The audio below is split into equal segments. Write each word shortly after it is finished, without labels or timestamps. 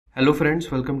Hello friends,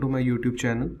 welcome to my YouTube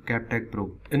channel Kaptechpro.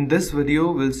 In this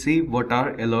video, we'll see what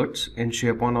are alerts in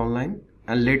SharePoint Online,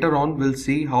 and later on we'll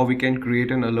see how we can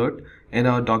create an alert in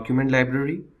our document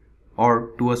library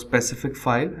or to a specific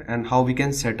file and how we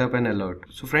can set up an alert.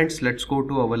 So friends, let's go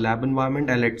to our lab environment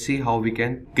and let's see how we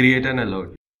can create an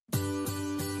alert.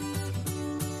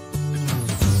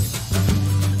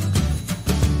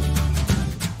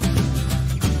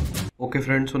 Okay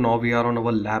friends, so now we are on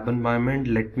our lab environment.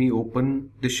 Let me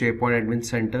open the SharePoint Admin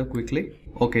Center quickly.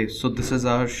 Okay, so this is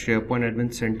our SharePoint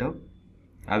Admin Center.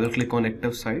 I will click on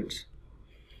active sites.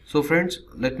 So friends,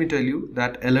 let me tell you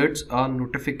that alerts are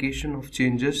notification of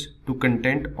changes to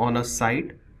content on a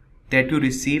site that you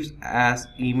receive as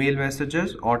email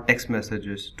messages or text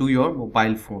messages to your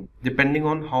mobile phone, depending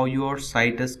on how your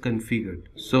site is configured.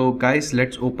 So guys,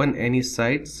 let's open any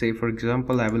site. Say for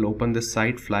example, I will open this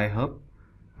site FlyHub.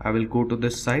 I will go to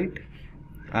this site.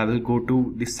 I will go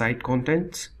to the site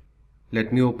contents.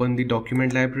 Let me open the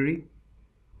document library.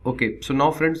 Okay, so now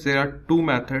friends, there are two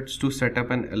methods to set up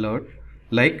an alert.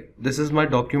 Like, this is my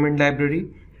document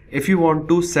library. If you want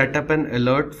to set up an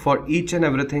alert for each and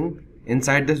everything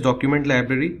inside this document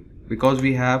library, because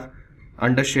we have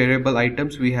under shareable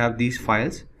items, we have these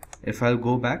files. If I'll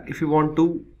go back, if you want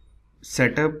to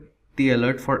set up the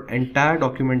alert for entire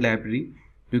document library,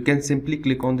 you can simply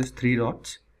click on these three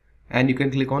dots and you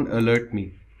can click on alert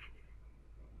me.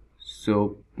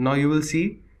 So now you will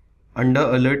see under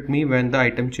alert me, when the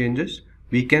item changes,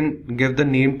 we can give the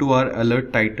name to our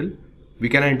alert title. We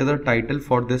can enter the title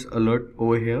for this alert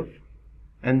over here,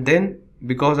 and then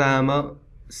because I am a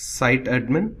site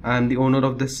admin, I am the owner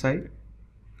of this site,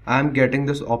 I am getting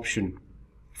this option.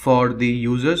 For the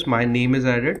users, my name is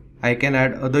added. I can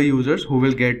add other users who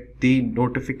will get the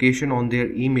notification on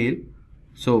their email.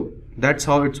 So that's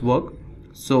how it's work.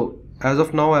 So as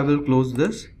of now, I will close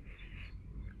this,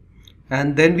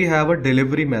 and then we have a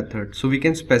delivery method. So we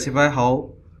can specify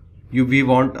how we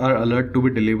want our alert to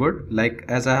be delivered. Like,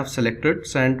 as I have selected,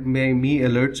 send me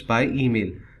alerts by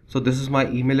email. So this is my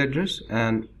email address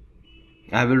and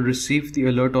I will receive the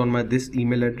alert on this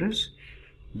email address.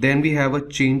 Then we have a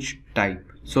change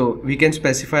type. So we can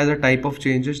specify the type of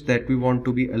changes that we want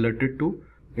to be alerted to.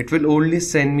 It will only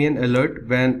send me an alert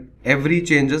when every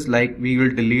changes, like we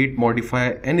will delete, modify,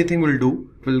 anything will do,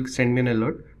 will send me an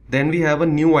alert. Then we have a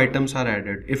new items are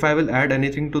added. If I will add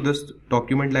anything to this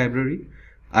document library,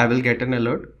 I will get an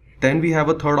alert. Then we have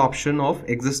a third option of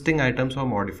existing items are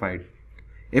modified.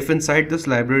 If inside this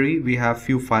library we have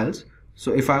few files,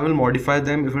 so if I will modify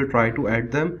them, if I will try to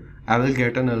add them, I will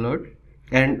get an alert.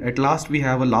 And at last we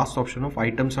have a last option of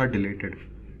items are deleted.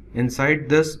 Inside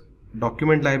this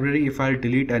document library, if I'll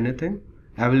delete anything,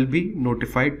 I will be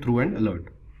notified through an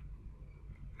alert.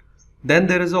 Then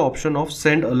there is an option of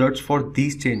send alerts for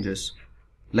these changes.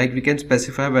 Like, we can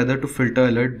specify whether to filter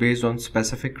alert based on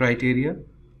specific criteria,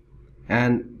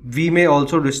 and we may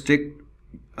also restrict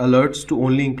alerts to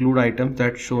only include items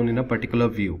that's shown in a particular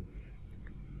view.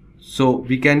 So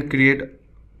we can create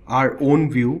our own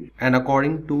view, and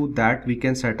according to that we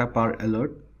can set up our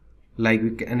alert.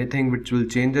 Like, anything which will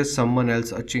changes, someone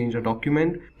else change a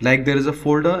document. Like, there is a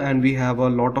folder and we have a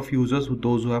lot of users,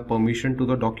 those who have permission to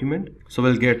the document, so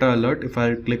we'll get an alert. If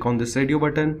I click on this radio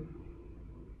button,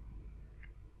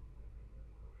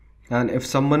 and if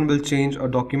someone will change a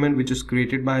document which is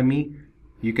created by me,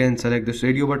 you can select this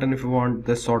radio button if you want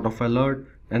this sort of alert.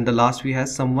 And the last we have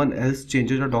someone else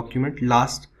changes a document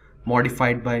last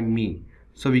modified by me,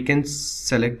 so we can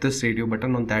select this radio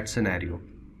button on that scenario.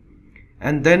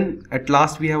 And then at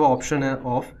last we have an option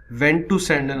of when to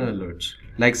send an alerts.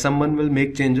 Like, someone will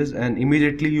make changes and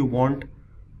immediately you want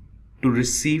to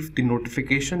receive the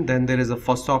notification, then there is a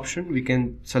first option. We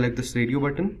can select this radio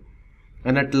button.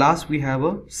 And at last we have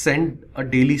a send a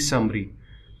daily summary.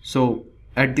 So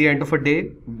at the end of a day,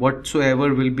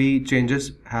 whatsoever will be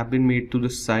changes have been made to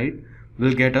the site,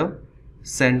 will get a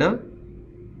send a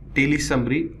daily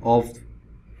summary of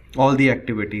all the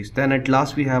activities. Then at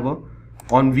last we have a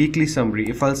on weekly summary.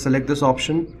 If I'll select this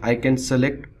option, I can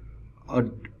select a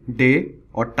day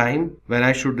or time when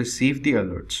I should receive the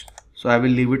alerts. So I will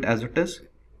leave it as it is,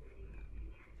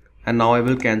 and now I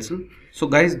will cancel. So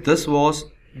guys, this was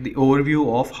the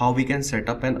overview of how we can set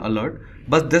up an alert,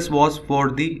 but this was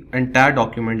for the entire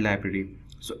document library.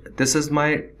 So this is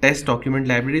my test document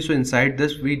library. So inside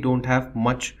this we don't have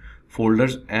much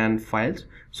folders and files.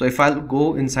 So if I'll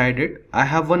go inside it, I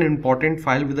have one important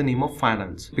file with the name of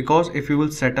finance, because if you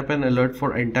will set up an alert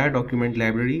for entire document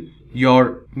library,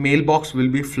 your mailbox will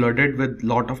be flooded with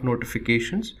lot of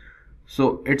notifications.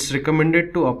 So it's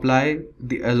recommended to apply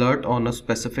the alert on a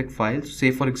specific file.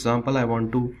 Say for example, I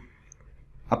want to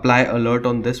apply alert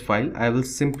on this file, I will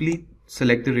simply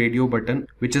select the radio button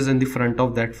which is in the front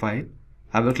of that file.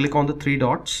 I will click on the three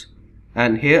dots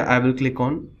and here I will click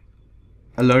on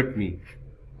alert me.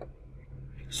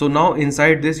 So now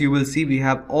inside this you will see we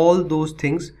have all those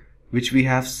things which we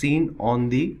have seen on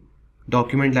the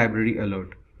document library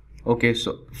alert. Okay,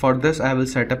 so for this I will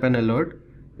set up an alert.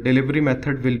 Delivery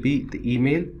method will be the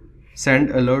email.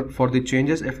 Send alert for the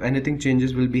changes. If anything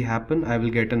changes will be happen, I will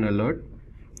get an alert.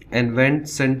 And when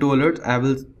send to alert, I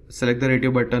will select the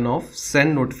radio button of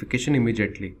send notification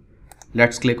immediately.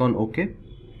 Let's click on OK.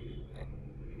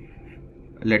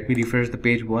 Let me refresh the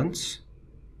page once.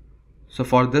 So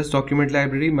for this document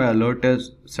library, my alert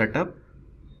is set up.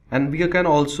 And we can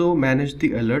also manage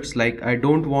the alerts, like I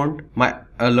don't want my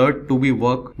alert to be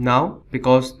work now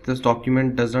because this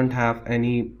document doesn't have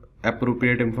any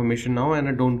appropriate information now, and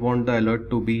I don't want the alert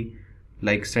to be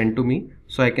like sent to me.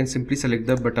 So I can simply select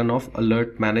the button of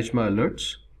alert, manage my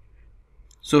alerts.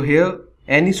 So here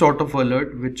any sort of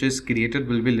alert which is created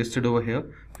will be listed over here.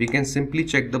 We can simply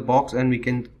check the box and we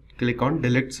can click on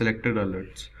delete selected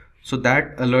alerts. So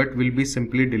that alert will be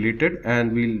simply deleted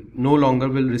and we'll no longer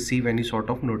will receive any sort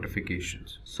of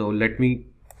notifications. So let me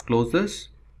close this.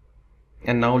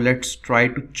 And now let's try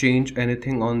to change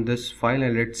anything on this file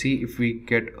and let's see if we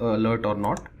get an alert or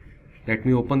not. Let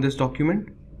me open this document.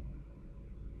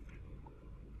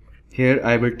 Here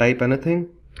I will type anything.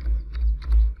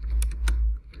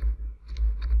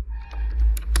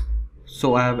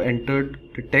 So I have entered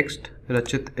the text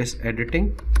Rachit is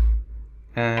editing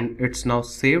and it's now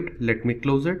saved. Let me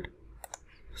close it.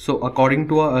 So according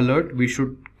to our alert, we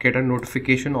should get a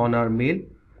notification on our mail.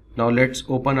 Now let's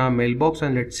open our mailbox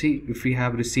and let's see if we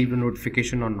have received a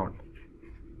notification or not.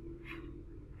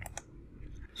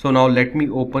 So now let me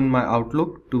open my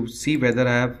Outlook to see whether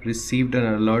I have received an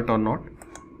alert or not.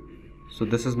 So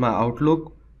this is my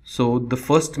Outlook. So the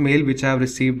first mail which I have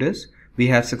received is we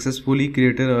have successfully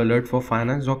created an alert for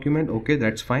finance document. Okay,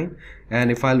 that's fine. And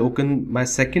if I'll open my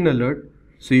second alert,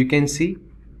 so you can see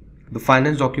the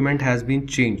finance document has been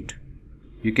changed.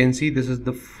 You can see this is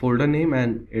the folder name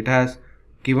and it has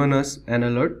given us an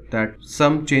alert that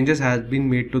some changes has been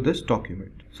made to this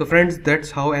document. So friends,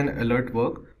 that's how an alert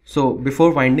works. So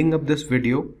before winding up this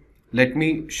video, let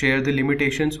me share the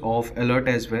limitations of alert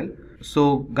as well.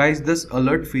 So guys, this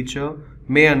alert feature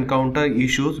may encounter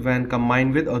issues when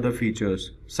combined with other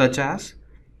features, such as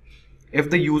if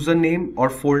the username or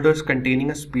folders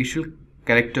containing a special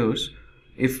characters,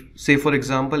 if say for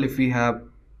example if we have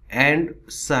and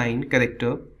sign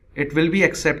character, it will be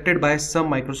accepted by some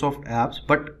Microsoft apps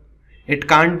but it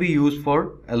can't be used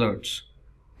for alerts.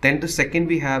 Then the second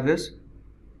we have is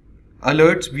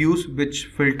alerts views which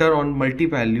filter on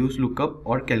multi-values lookup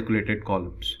or calculated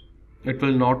columns. It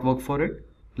will not work for it.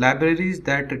 Libraries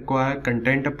that require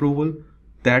content approval,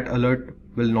 that alert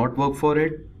will not work for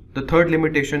it. The third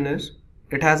limitation is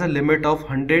it has a limit of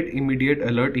 100 immediate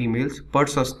alert emails per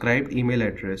subscribed email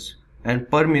address and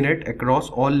per minute across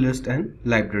all lists and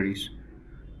libraries.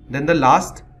 Then the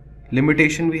last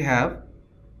limitation we have,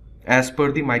 as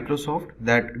per the Microsoft,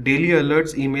 that daily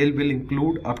alerts email will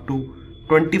include up to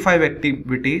 25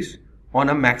 activities on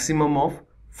a maximum of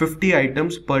 50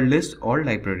 items per list or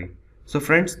library. So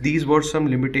friends, these were some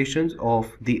limitations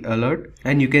of the alert,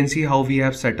 and you can see how we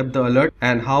have set up the alert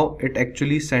and how it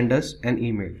actually sends us an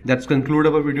email. That's conclude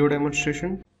our video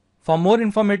demonstration. For more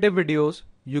informative videos,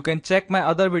 you can check my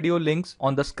other video links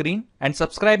on the screen and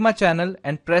subscribe my channel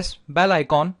and press bell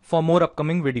icon for more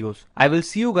upcoming videos. I will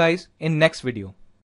see you guys in next video.